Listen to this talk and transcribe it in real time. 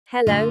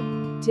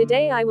Hello.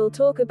 Today I will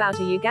talk about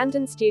a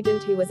Ugandan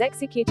student who was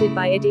executed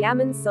by Idi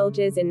Amin's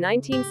soldiers in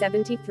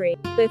 1973.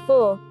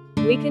 Before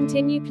we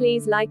continue,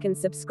 please like and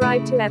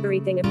subscribe to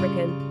Everything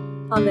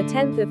African. On the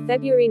 10th of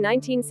February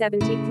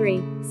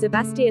 1973,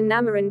 Sebastian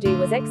Namirundu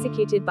was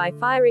executed by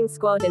firing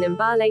squad in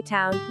Mbale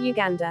town,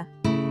 Uganda.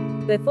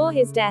 Before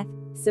his death,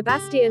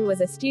 Sebastian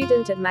was a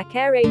student at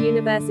Makerere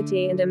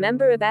University and a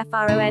member of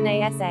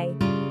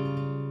FRONASA.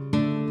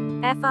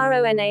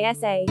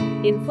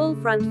 FRONASA, in Full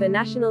Front for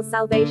National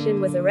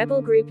Salvation, was a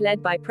rebel group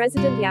led by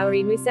President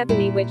Yoweri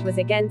Museveni which was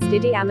against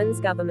Idi Amin's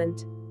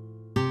government.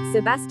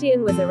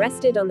 Sebastian was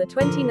arrested on the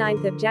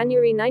 29th of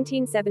January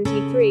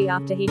 1973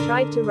 after he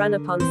tried to run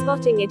upon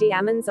spotting Idi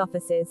Amin's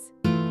officers.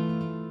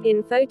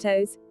 In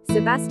photos,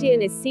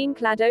 Sebastian is seen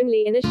clad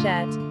only in a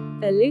shirt.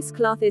 A loose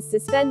cloth is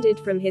suspended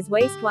from his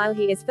waist while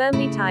he is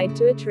firmly tied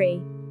to a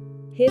tree.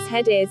 His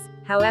head is,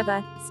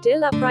 however,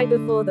 still upright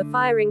before the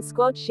firing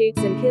squad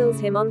shoots and kills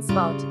him on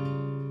spot.